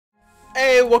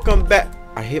Hey, welcome back.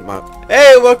 Hey,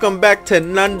 welcome back to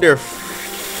Nunder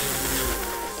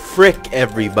Frick,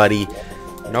 everybody.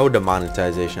 No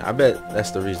demonetization. I bet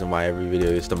that's the reason why every video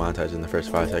is demonetized in the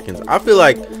first 5 seconds. I feel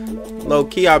like low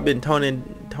key I've been toning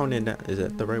down. Is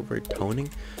that the right word? Toning?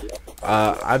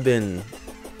 I've been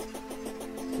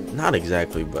not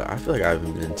exactly, but I feel like I've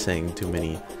been saying too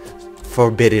many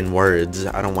forbidden words.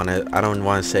 I don't want to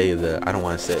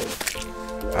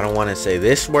say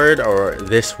this word or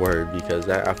this word, because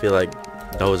I feel like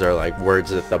those are like words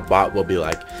that the bot will be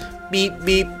like beep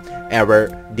beep, error,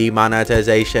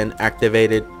 demonetization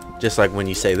activated, just like when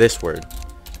you say this word,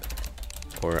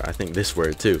 or I think this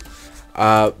word too.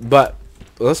 But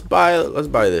let's buy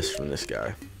this from this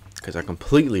guy, because I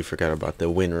completely forgot about the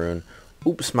win rune.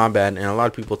 Oops, my bad. And a lot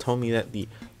of people told me that the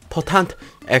potent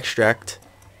extract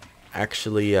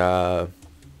actually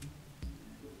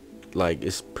like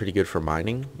is pretty good for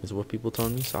mining, is what people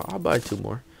told me. So I'll buy 2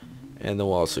 more, and then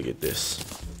we'll also get this.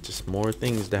 Just more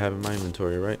things to have in my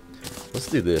inventory, right? Let's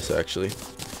do this. Actually,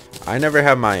 I never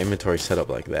have my inventory set up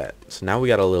like that, so now we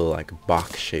got a little like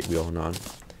box shape going on.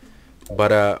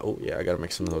 But oh yeah, I gotta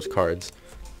make some of those cards.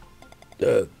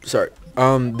 Sorry.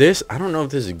 This, I don't know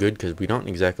if this is good, because we don't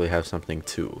exactly have something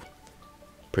to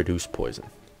produce poison.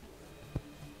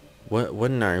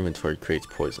 What in our inventory creates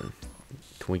poison?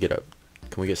 Can we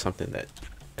get something that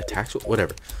attacks?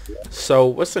 Whatever. So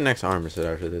what's the next armor set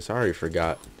after this? I already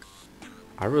forgot.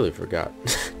 I really forgot.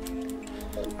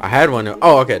 I had one.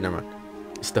 Oh, okay, never mind.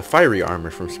 It's the fiery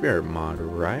armor from Spirit Mod,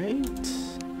 right?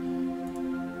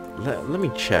 Let me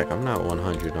check. I'm not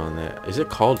 100 on that. Is it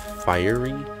called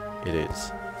fiery? It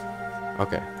is.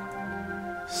 Okay.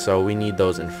 So we need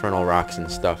those infernal rocks and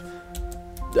stuff.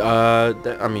 I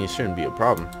mean, it shouldn't be a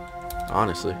problem,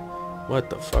 honestly. What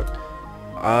the fuck?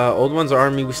 Old One's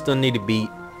army we still need to beat.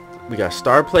 We got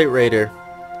Starplate Raider,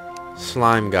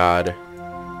 Slime God.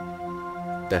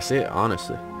 That's it,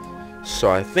 honestly. So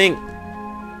I think,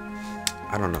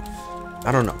 I don't know.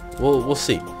 We'll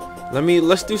see.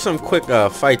 Let's do some quick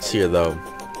fights here though.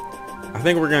 I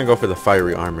think we're gonna go for the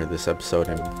fiery armor this episode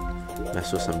and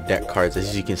mess with some deck cards.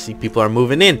 As you can see, people are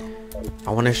moving in.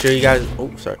 I want to show you guys.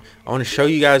 Oh, sorry. I want to show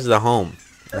you guys the home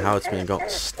and how it's been going.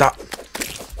 Stop.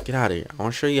 Get out of here. I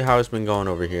want to show you how it's been going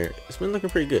over here. It's been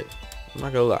looking pretty good. I'm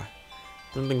not gonna lie.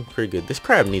 It's been looking pretty good. This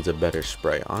crab needs a better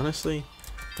spray, honestly.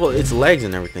 Well, its legs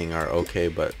and everything are okay,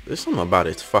 but there's something about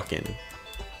its fucking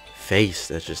face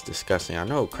that's just disgusting. I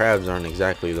know crabs aren't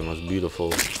exactly the most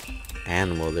beautiful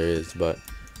animal there is, but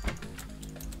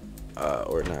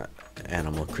or not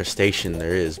animal, crustacean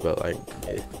there is, but like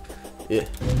yeah,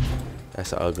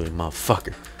 that's an ugly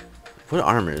motherfucker. What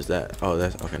armor is that? Oh,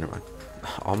 that's okay, never mind.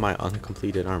 All my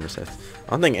uncompleted armor sets. I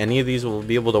don't think any of these will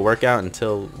be able to work out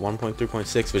until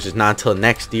 1.3.6, which is not until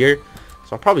next year.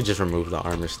 So I'll probably just remove the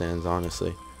armor stands,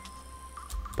 honestly.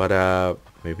 But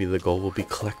maybe the goal will be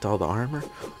collect all the armor.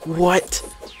 What?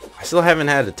 I still haven't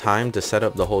had the time to set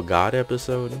up the whole God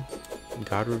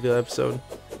reveal episode.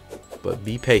 But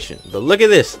be patient. But look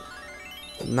at this.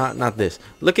 Not this.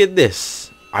 Look at this.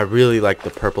 I really like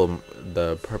the purple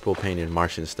painted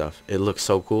Martian stuff. It looks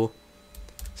so cool,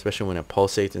 especially when it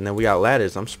pulsates. And then we got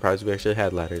ladders. I'm surprised we actually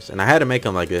had ladders, and I had to make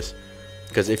them like this,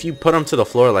 because if you put them to the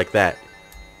floor like that,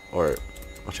 or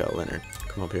watch out, Leonard,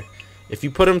 come up here. If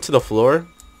you put them to the floor,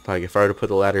 like if I were to put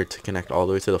the ladder to connect all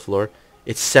the way to the floor,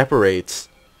 it separates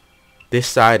this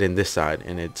side and this side,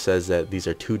 and it says that these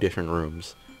are 2 different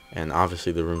rooms, and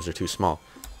obviously the rooms are too small.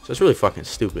 So it's really fucking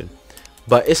stupid.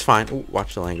 But it's fine. Ooh,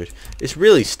 watch the language. It's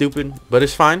really stupid, but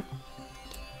it's fine.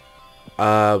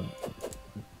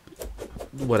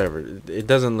 Whatever. It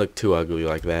doesn't look too ugly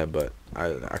like that, but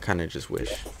I kind of just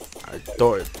wish.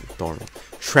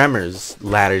 Tremors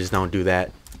ladders don't do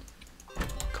that.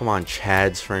 Come on,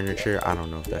 Chad's Furniture. I don't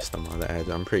know if that's the mod that adds.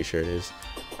 I'm pretty sure it is.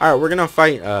 All right, we're gonna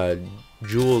fight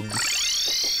jeweled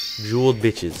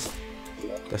bitches.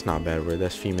 That's not a bad word.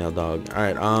 That's female dog. All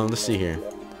right. Let's see here.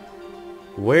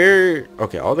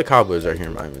 Okay, all the cobblers are here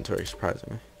in my inventory,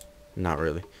 surprisingly. Not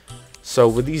really. So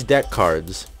with these deck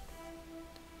cards,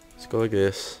 let's go like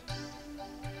this.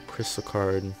 Crystal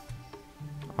card.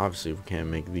 Obviously we can't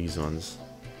make these ones.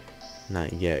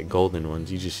 Not yet. Golden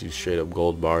ones. You just use straight up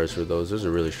gold bars for those. Those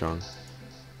are really strong.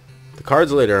 The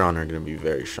cards later on are going to be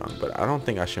very strong, but I don't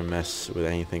think I should mess with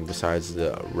anything besides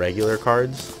the regular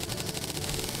cards.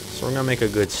 So we're going to make a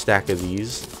good stack of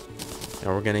these,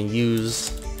 and we're going to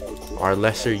use our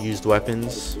lesser used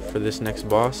weapons for this next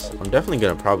boss. I'm definitely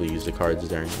going to probably use the cards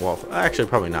during wall. Actually,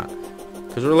 probably not,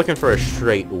 because we're looking for a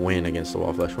straight win against the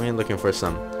wall flesh. We ain't looking for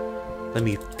some let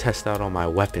me test out all my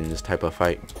weapons type of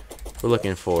fight. We're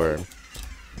looking for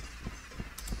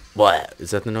What?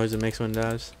 Is that the noise it makes when it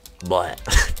dies? But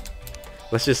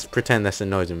let's just pretend that's the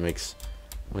noise it makes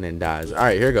when it dies.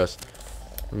 Alright, here it goes.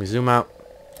 Let me zoom out.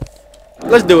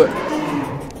 Let's do it.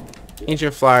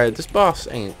 Ancient Flyer. This boss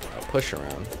ain't a push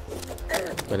around,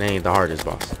 but it ain't the hardest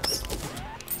boss.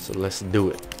 So let's do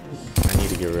it. I need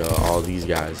to get rid of all these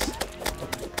guys.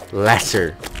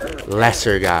 Lesser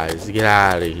guys. Get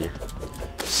out of here.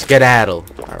 Skedaddle.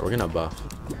 Alright, we're gonna buff.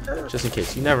 Just in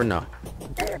case. You never know.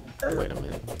 Wait a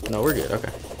minute. No, we're good.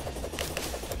 Okay.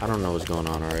 I don't know what's going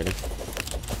on already.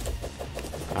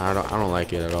 I don't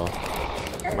like it at all.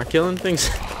 Am I killing things?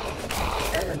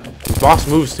 The boss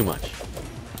moves too much.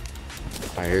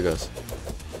 Alright, here goes.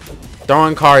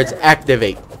 Throwing cards,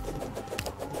 activate.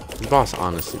 The boss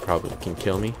honestly probably can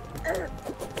kill me.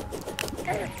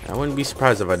 I wouldn't be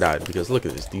surprised if I died, because look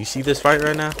at this. Do you see this fight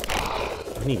right now?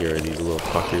 I need to get rid of these little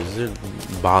fuckers.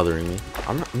 They're bothering me.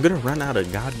 I'm gonna run out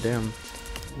of goddamn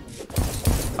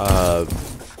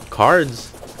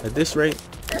cards at this rate.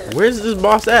 Where's this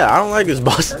boss at? I don't like this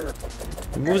boss.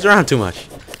 He moves around too much.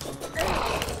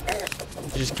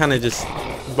 Just kind of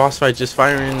boss fight, just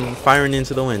firing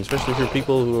into the wind, especially for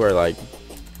people who are like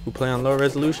who play on low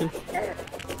resolution.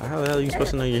 How the hell are you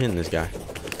supposed to know you're hitting this guy?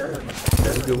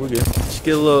 We're good. Just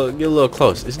get a little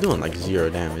close. It's doing like 0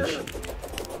 damage.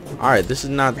 Alright, this is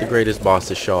not the greatest boss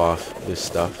to show off this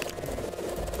stuff,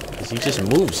 because he just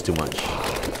moves too much.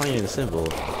 Plain and simple.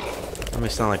 I may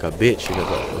sound like a bitch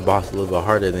because the boss is a little bit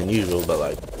harder than usual, but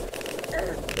like,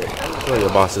 I feel like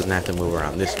the boss doesn't have to move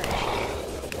around this much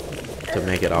to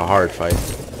make it a hard fight.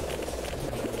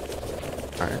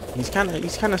 Alright, he's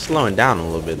kind of slowing down a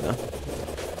little bit though.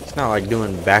 He's not like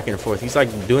doing back and forth. He's like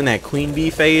doing that queen bee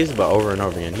phase, but over and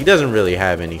over again. He doesn't really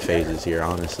have any phases here,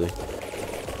 honestly.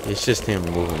 It's just him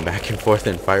moving back and forth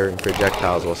and firing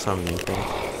projectiles while summoning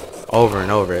things over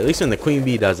and over. At least when the queen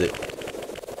bee does it,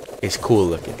 it's cool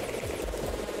looking.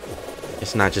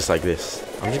 It's not just like this.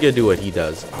 I'm just gonna do what he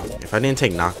does. If I didn't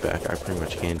take knockback, I pretty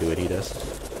much can't do what he does.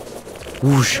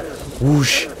 Whoosh,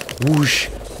 whoosh, whoosh,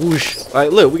 whoosh.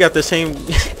 Like, look, we got the same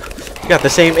we got the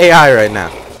same AI right now.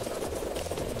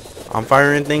 I'm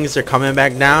firing things, they're coming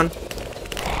back down,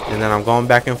 and then I'm going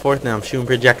back and forth, and I'm shooting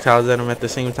projectiles at them at the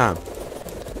same time.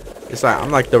 It's like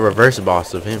I'm like the reverse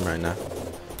boss of him right now.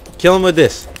 Kill him with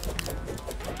this.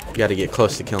 You gotta get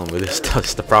close to kill him with this.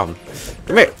 That's the problem.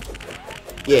 Come here.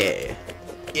 Yeah.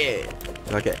 Yeah.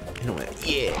 Like that. Hit him with it.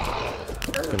 Yeah.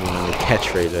 It's gonna be my new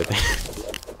catchphrase, I think.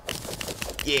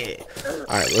 Yeah.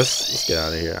 Alright, let's get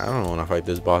out of here. I don't want to fight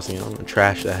this boss again. I'm gonna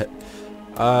trash that.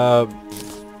 I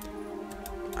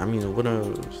mean,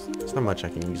 there's not much I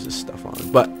can use this stuff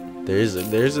on, but there's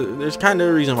kind of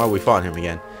a reason why we fought him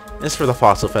again. It's for the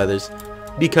fossil feathers,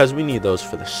 because we need those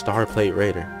for the Star Plate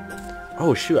Raider.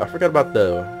 Oh shoot, I forgot about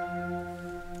the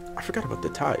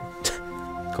tide.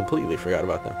 Completely forgot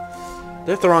about them.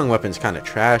 Their throwing weapon's kind of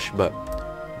trash, but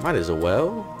might as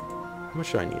well. How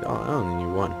much do I need? Oh, I only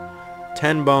need 1.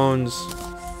 10 bones,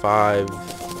 5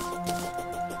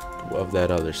 of that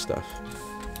other stuff.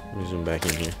 Let me zoom back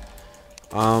in here.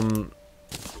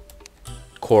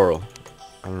 Coral.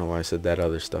 I don't know why I said that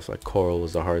other stuff. Like, coral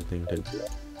was a hard thing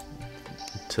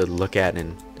to look at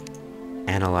and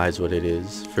analyze what it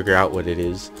is, figure out what it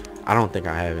is. I don't think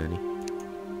I have any.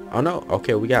 Oh no,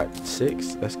 okay, we got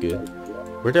 6. That's good.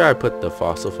 Where did I put the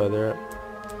fossil feather at?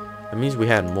 That means we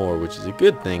had more, which is a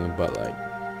good thing, but like,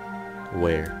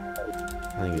 where?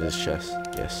 I think it's this chest.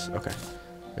 Yes, okay.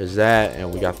 There's that,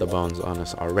 and we got the bones on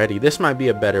us already. This might be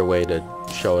a better way to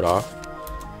show it off.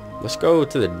 Let's go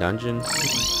to the dungeon.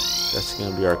 That's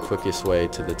gonna be our quickest way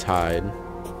to the tide.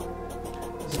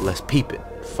 So let's peep it.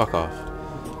 Fuck off.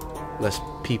 Let's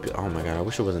peep it. Oh my god, I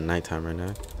wish it wasn't nighttime right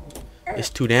now. It's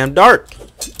too damn dark.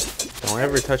 Don't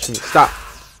ever touch me. Stop.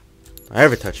 Don't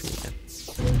ever touch me again.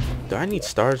 Do I need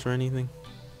stars for anything?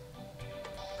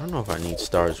 I don't know if I need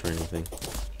stars for anything.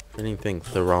 For anything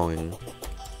throwing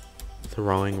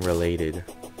related.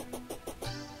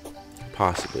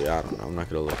 Possibly. I don't know. I'm not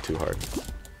gonna look too hard.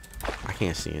 I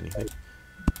can't see anything.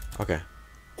 Okay.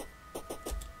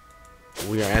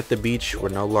 We are at the beach. We're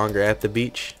no longer at the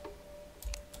beach.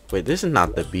 Wait, this is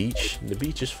not the beach. The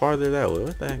beach is farther that way.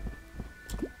 What the heck?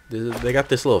 They got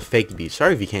this little fake beach.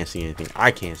 Sorry if you can't see anything.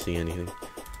 I can't see anything.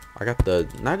 I got the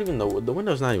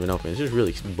window's not even open. It's just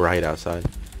really bright outside.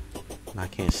 And I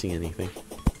can't see anything.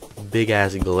 Big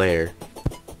ass glare.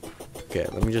 Okay,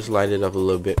 let me just light it up a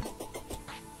little bit.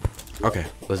 Okay,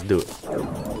 let's do it.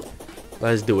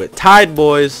 Let's do it. Tide,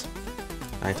 boys.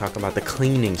 I ain't talking about the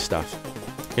cleaning stuff.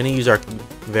 Gonna use our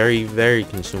very, very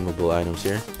consumable items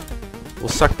here. We'll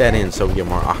suck that in so we get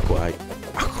more aqua.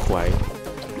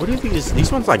 What are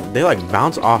these ones like? They like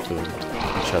bounce off of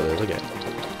each other. Look at it.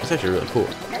 It's actually really cool.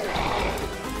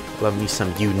 Love me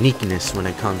some uniqueness when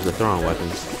it comes to throwing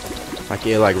weapons. Like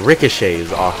it like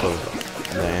ricochets off of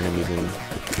the enemies and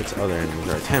hits other enemies,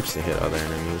 or attempts to hit other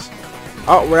enemies.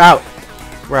 Oh, we're out.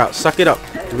 We're out. Suck it up.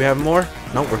 Do we have more?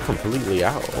 No, we're completely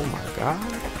out. Oh my god.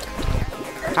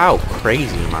 How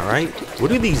crazy, am I right? What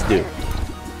do these do?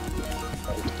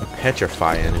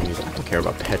 Petrify enemies. I don't care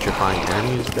about petrifying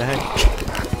enemies. What the heck?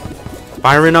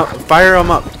 Firing up. Fire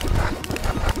them up.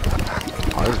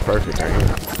 Oh, this is perfect right here.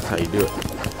 That's how you do it.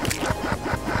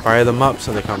 Fire them up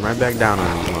so they come right back down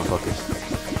on these motherfuckers.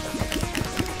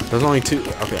 There's only two.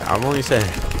 Okay, I've only said.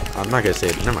 I'm not gonna say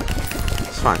it. Never mind.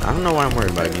 It's fine. I don't know why I'm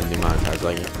worried about getting demonetized.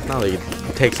 Like, it's not like it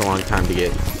takes a long time to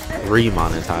get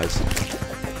remonetized.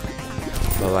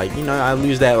 But like, you know, I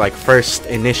lose that like first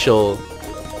initial.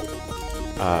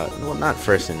 Well, not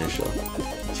first initial.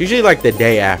 It's usually like the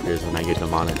day after is when I get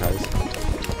demonetized.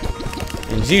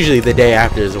 And it's usually the day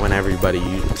after is when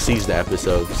everybody sees the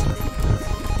episodes.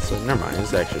 So never mind,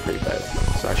 it's actually pretty bad.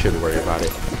 So I shouldn't worry about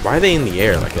it. Why are they in the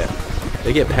air like that?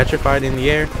 They get petrified in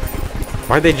the air?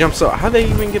 Why'd they jump so? How'd they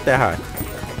even get that high?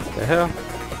 The hell?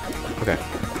 Okay.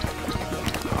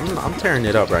 I'm tearing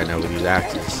it up right now with these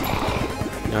axes.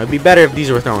 You know, it'd be better if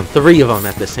these were throwing 3 of them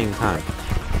at the same time.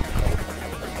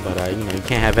 But you know, you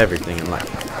can't have everything in life.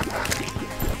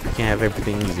 You can't have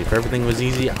everything easy. If everything was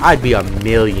easy, I'd be a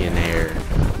millionaire.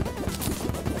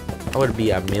 I would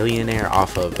be a millionaire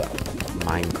off of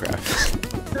Minecraft.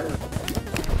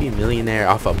 Be a millionaire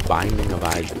off of Binding of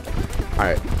Isaac.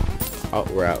 Alright. Oh,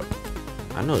 we're out.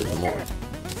 I know there's more.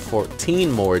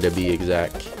 14 more to be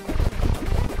exact.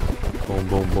 Boom,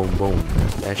 boom, boom, boom.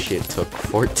 That shit took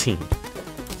 14.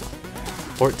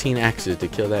 14 axes to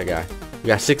kill that guy. We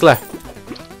got 6 left.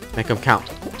 Make them count.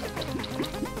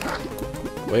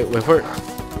 Wait for it.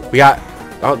 We got...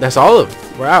 Oh, that's all of them.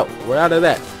 We're out. We're out of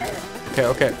that. Okay,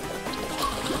 okay.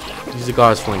 Use the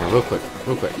gauze flinger real quick.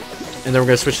 Real quick. And then we're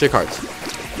going to switch to the cards.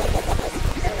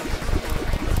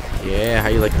 Yeah, how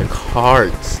you like the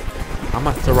cards? I'm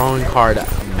a throwing card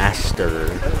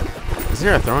master. Is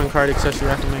there a throwing card accessory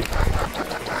I can make? I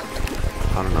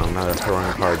don't know. I'm not a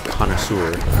throwing card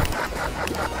connoisseur.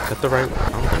 Is that the right word? I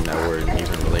don't think that word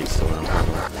even relates to what I'm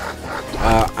talking about.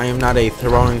 I am not a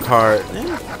throwing card.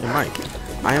 It might.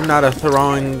 I am not a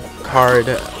throwing card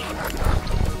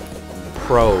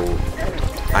pro.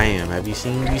 I am. Have you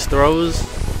seen these throws?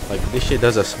 Like, this shit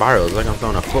does a spiral. It's like I'm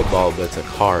throwing a football, but it's a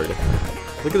card.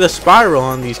 Look at the spiral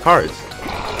on these cards.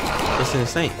 It's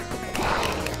insane.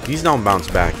 These don't bounce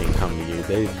back and come to you.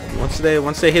 Once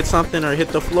they hit something or hit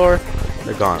the floor,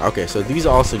 they're gone. Okay, so these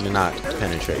also do not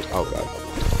penetrate. Oh god.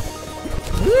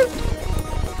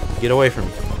 Get away from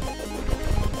me.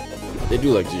 They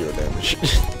do like 0 damage.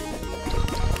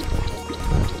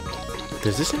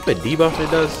 Does this have a debuff? It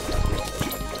does.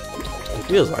 It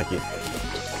feels like it.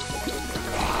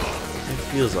 It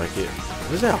feels like it.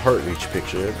 What is that heart reach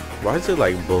picture? Why is it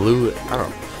like blue? I don't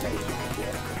know.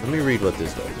 Let me read what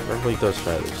this does. Revelate those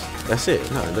feathers. That's it.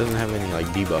 No, it doesn't have any like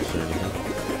debuffs or anything.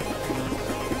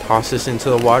 Toss this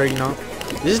into the water, you know.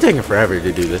 This is taking forever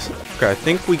to do this. Okay, I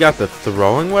think we got the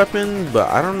throwing weapon, but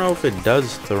I don't know if it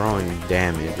does throwing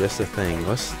damage. That's the thing.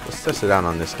 Let's test it out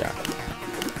on this guy.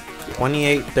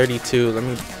 28, 32. Let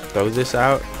me throw this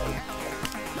out.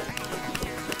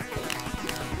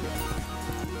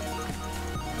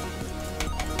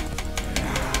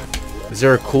 Is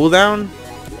there a cooldown?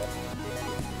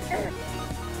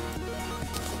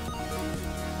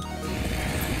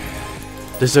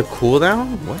 There's a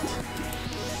cooldown? What?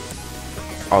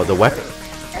 Oh, the weapon.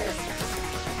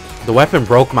 The weapon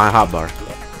broke my hotbar.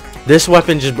 This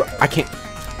weapon just I can't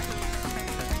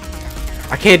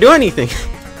do anything.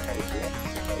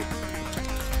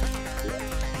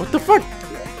 What the fuck?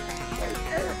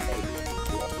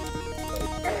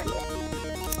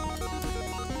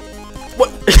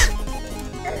 What?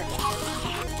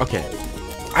 Okay.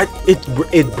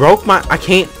 It broke my I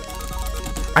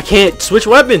can't switch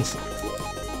weapons.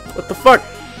 What the fuck?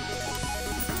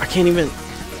 I can't even.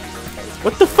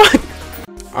 What the fuck?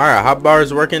 Alright, hotbar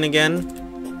is working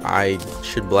again. I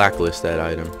should blacklist that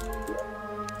item.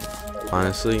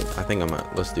 Honestly, I think I'm gonna.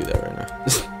 Let's do that right now.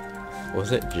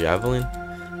 Was it javelin?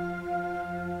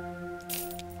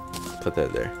 Put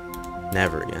that there.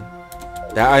 Never again.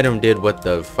 That item did what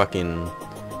the fucking.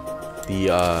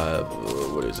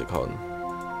 What is it called?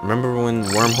 Remember when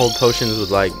wormhole potions would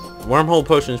like. Wormhole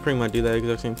potions pretty much do that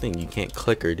exact same thing. You can't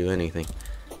click or do anything.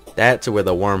 That's where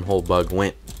the wormhole bug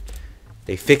went.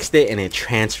 They fixed it and it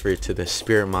transferred to the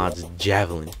Spirit Mod's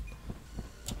javelin.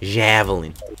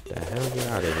 Javelin. The hell, get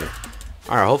out of here.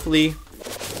 Alright, hopefully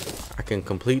I can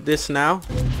complete this now.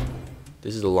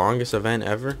 This is the longest event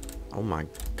ever. Oh my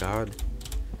god.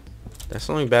 That's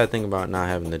the only bad thing about not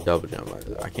having the double jump.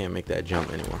 I can't make that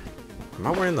jump anymore. Am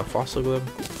I wearing the fossil glove?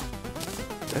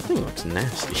 That thing looks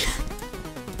nasty.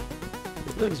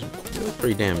 it looks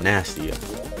pretty damn nasty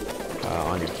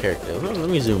on your character. Let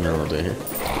me zoom in a little bit here.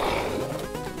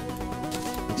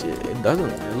 It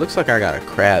doesn't. It looks like I got a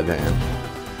crab hand.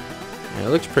 And it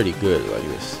looks pretty good like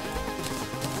this.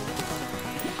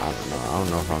 I don't know. I don't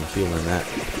know if I'm feeling that.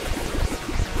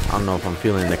 I don't know if I'm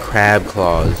feeling the crab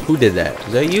claws. Who did that?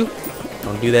 Was that you?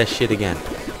 Don't do that shit again.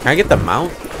 Can I get the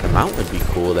mount? The mount would be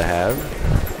cool to have.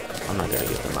 I'm not gonna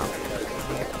get the mount.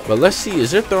 But let's see.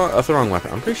 Is there a throwing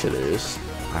weapon? I'm pretty sure there is.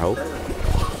 I hope.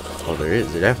 Oh, there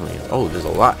is. There definitely is. Oh, there's a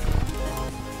lot.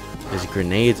 There's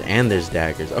grenades and there's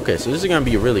daggers. Okay, so this is gonna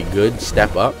be a really good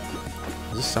step up.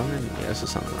 Is this summoning? Yeah, this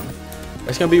is summoning.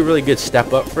 That's gonna be a really good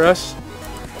step up for us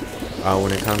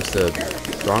when it comes to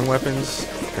throwing weapons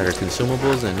that are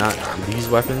consumables and not these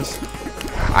weapons.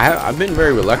 I've been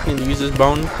very reluctant to use this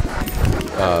bone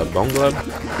glove.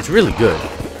 It's really good.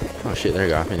 Oh shit, there you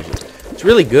go. I finished it. It's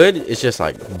really good. It's just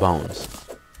like bones.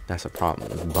 That's a problem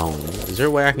with bones. Is there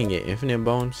a way I can get infinite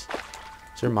bones?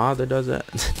 Is there a mod that does that?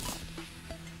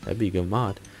 That'd be a good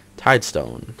mod.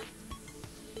 Tidestone.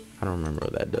 I don't remember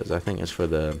what that does. I think it's for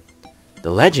the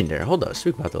legendary. Hold up.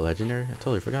 Speak about the legendary. I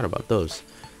totally forgot about those.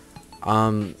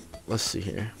 Let's see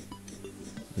here.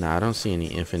 Nah, I don't see any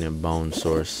infinite bone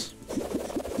source.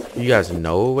 You guys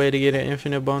know a way to get an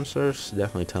infinite bone source?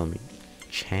 Definitely tell me.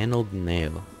 Channeled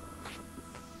nail.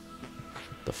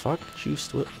 The fuck?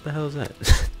 Joost? What the hell is that?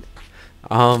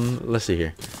 Let's see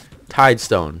here.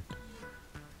 Tidestone.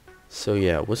 So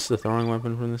yeah, what's the throwing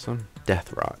weapon from this one?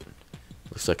 Death rod.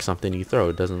 Looks like something you throw.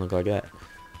 It doesn't look like that.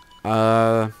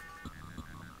 Well,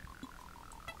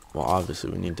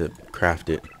 obviously we need to craft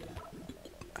it.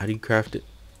 How do you craft it?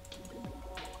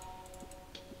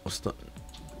 What's the...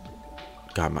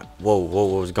 God, my... Whoa,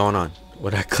 what was going on?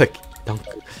 What'd I click?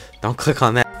 Don't click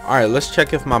on that. Alright, let's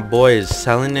check if my boy is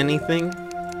selling anything.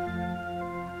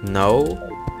 No.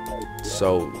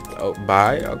 So, oh,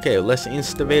 buy. Okay, let's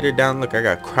instavator down. Look, I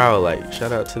got cryolite.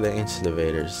 Shout out to the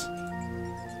instivators.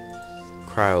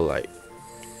 Cryolite.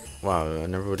 Wow, I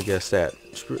never would have guessed that.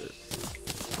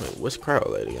 Wait, what's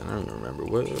cryolite again? I don't remember.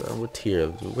 What tier?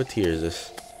 What tier is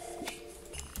this?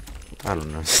 I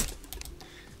don't know.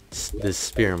 This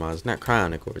spear mod is not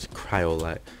cryonic ore. It's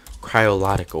cryolite.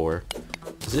 Cryolotic ore.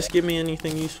 Does this give me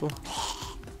anything useful?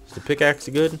 Is the pickaxe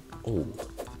good? Oh,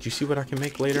 did you see what I can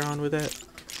make later on with that?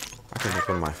 I can make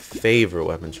one of my favorite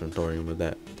weapons from thorium with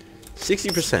that.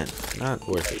 60%. Not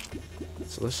worth it.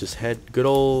 So let's just head to good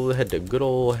old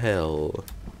hell.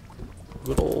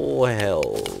 Good old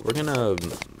hell. We're gonna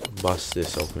bust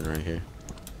this open right here.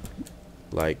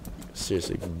 Like,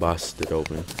 seriously, bust it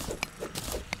open.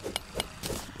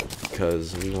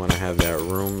 Because we want to have that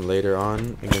room later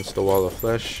on against the wall of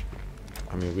flesh.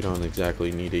 I mean, we don't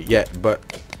exactly need it yet, but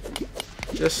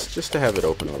just to have it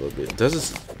open a little bit.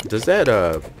 Does that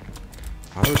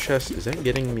auto chest, is that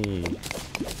getting me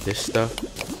this stuff?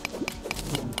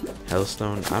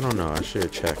 Hellstone? I don't know. I should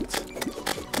have checked.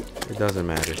 It doesn't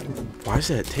matter. Why does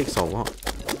that take so long?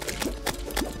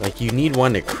 Like, you need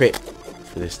one to crit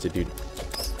for this to do.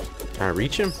 Can I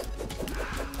reach him?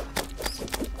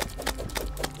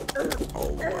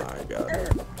 Oh my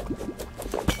god.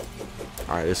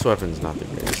 Alright, this weapon's not the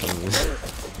greatest. I'm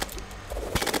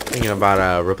thinking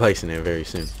about replacing it very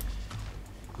soon.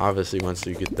 Obviously, once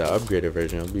you get the upgraded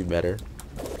version, it'll be better.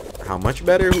 How much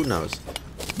better? Who knows?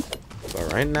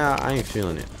 But right now, I ain't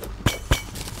feeling it.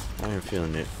 I ain't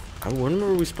feeling it. When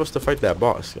were we supposed to fight that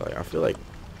boss? Like, I feel like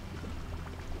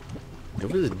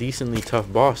it was a decently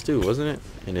tough boss too, wasn't it?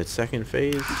 In its second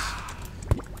phase.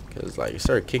 Because, like, it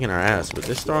started kicking our ass. But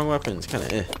this strong weapon is kind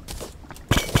of eh.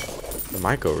 The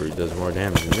micro root does more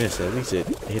damage than this. At least it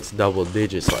hits double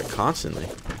digits, like, constantly.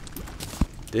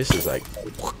 This is like...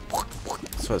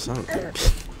 That's what it sounds like.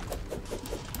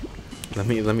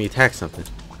 Let me attack something.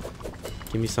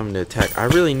 Give me something to attack. I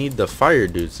really need the fire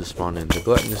dudes to spawn in. The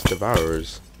gluttonous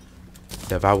devourers.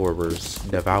 Devourers.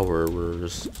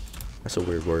 That's a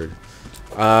weird word.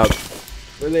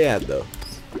 Where they at though?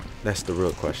 That's the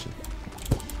real question.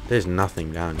 There's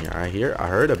nothing down here. I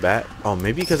heard a bat. Oh,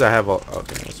 maybe because I have all.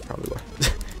 Okay, that's probably why.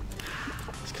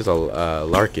 It's because of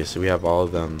Larkus. So we have all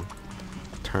of them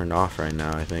turned off right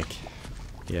now, I think.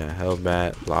 Yeah,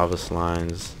 Hellbat, lava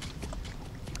slimes.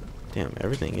 Damn,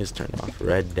 everything is turned off.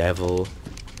 Red devil.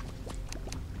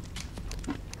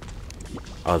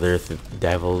 Other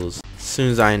devils. As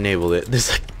soon as I enable it, there's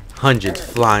like hundreds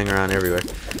flying around everywhere.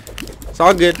 It's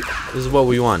all good. This is what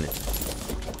we wanted.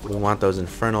 We want those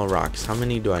infernal rocks. How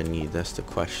many do I need? That's the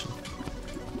question.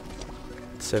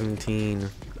 17.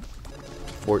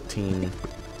 14.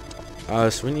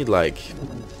 So we need like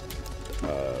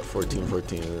 14,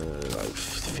 like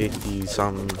 50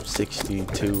 something,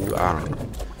 62. I don't know.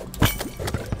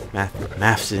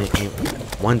 Maths isn't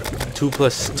 2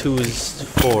 plus 2 is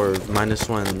 4 minus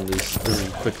 1 is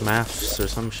 3. Quick maths or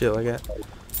some shit like that.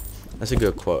 That's a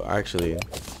good quote. Actually,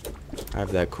 I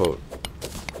have that quote.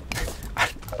 I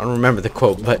don't remember the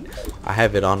quote, but I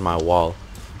have it on my wall.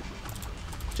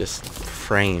 Just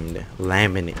framed,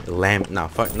 laminated,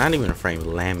 not even framed,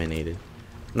 laminated.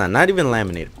 No, not even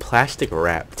laminated. Plastic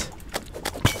wrapped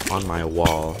on my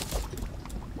wall.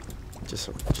 Just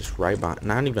right behind,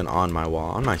 not even on my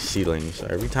wall, on my ceiling. So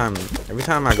every time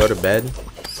I go to bed,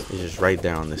 it's just right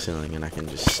there on the ceiling, and I can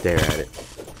just stare at it.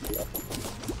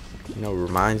 You know, it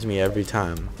reminds me every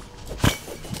time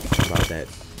about that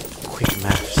quick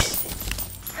maths.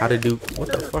 How to do,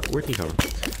 what the fuck, where'd he come from?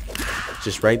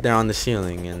 Just right there on the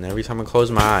ceiling, and every time I close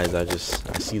my eyes, I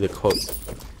see the quote.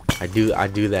 I do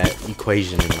that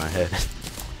equation in my head.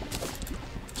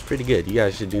 It's pretty good. You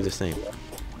guys should do the same.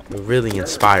 It will really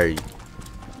inspire you.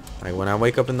 Like when I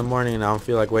wake up in the morning and I don't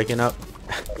feel like waking up,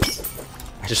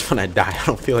 I just want to die. I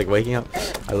don't feel like waking up.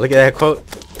 I look at that quote.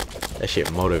 That shit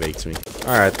motivates me.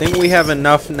 Alright, I think we have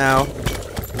enough now. I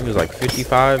think it was like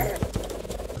 55. I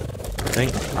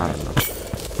think. I don't know.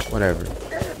 Whatever.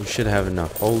 We should have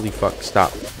enough. Holy fuck.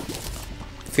 Stop.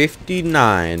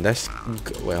 59. That's...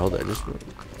 Wait, hold up. Is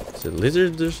it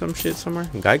lizards or some shit somewhere?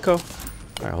 Geico?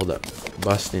 Alright, hold up.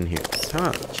 Bust in here. Come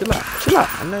on. Chill out. Chill out.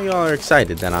 I know y'all are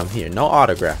excited that I'm here. No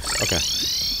autographs. Okay.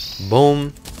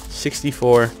 Boom.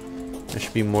 64. That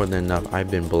should be more than enough. I've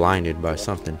been blinded by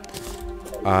something.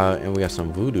 And we got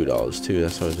some voodoo dolls too.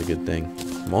 That's always a good thing.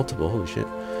 Multiple. Holy shit.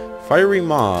 Fiery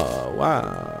maw.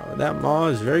 Wow. That maw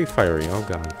is very fiery. Oh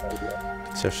god.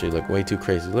 It's actually look way too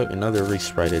crazy. Look, another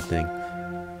resprited thing.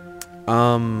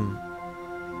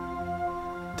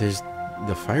 There's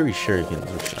the fiery shurikens,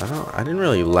 which I didn't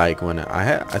really like when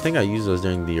I think I used those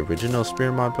during the original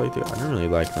Spear mod playthrough. I didn't really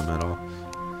like them at all.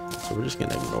 So we're just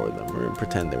gonna ignore them. We're gonna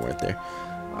pretend they weren't there.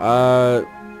 I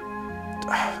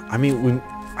mean,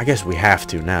 I guess we have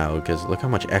to now, because look how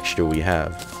much extra we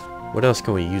have. What else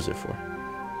can we use it for?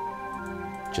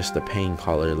 Just the pain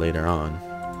collar later on.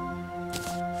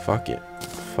 Fuck it.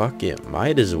 Fuck it.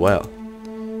 Might as well.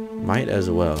 Might as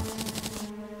well.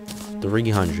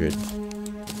 300.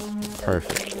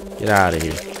 Perfect. Get out of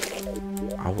here.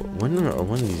 When are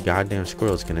one of these goddamn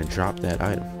squirrels gonna drop that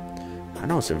item? I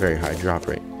know it's a very high drop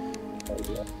rate.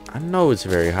 I know it's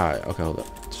very high. Okay, hold up.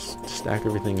 Just stack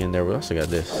everything in there. We also got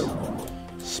this.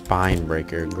 Spine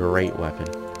breaker. Great weapon.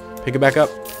 Pick it back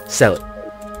up. Sell it.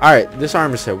 Alright, this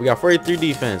armor set. We got 43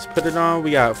 defense. Put it on.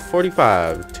 We got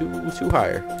 45. Too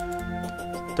higher.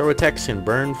 Throw attacks and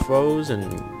burn foes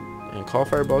and call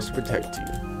fireballs to protect you.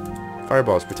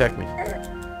 Fireballs, protect me.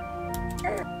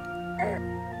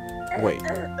 Wait.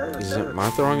 Is it my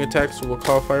throwing attacks will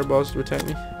call fireballs to protect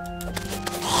me?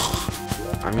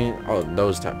 I mean, oh,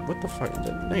 those type. What the fuck?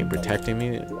 They ain't protecting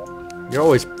me. You're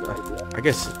always... I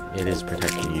guess it is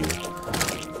protecting you.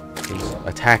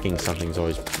 Attacking something's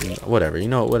always... Whatever. You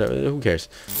know, whatever. Who cares?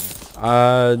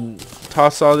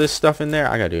 Toss all this stuff in there.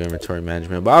 I gotta do inventory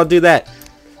management. But I'll do that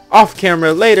off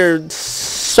camera later.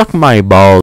 Suck my balls.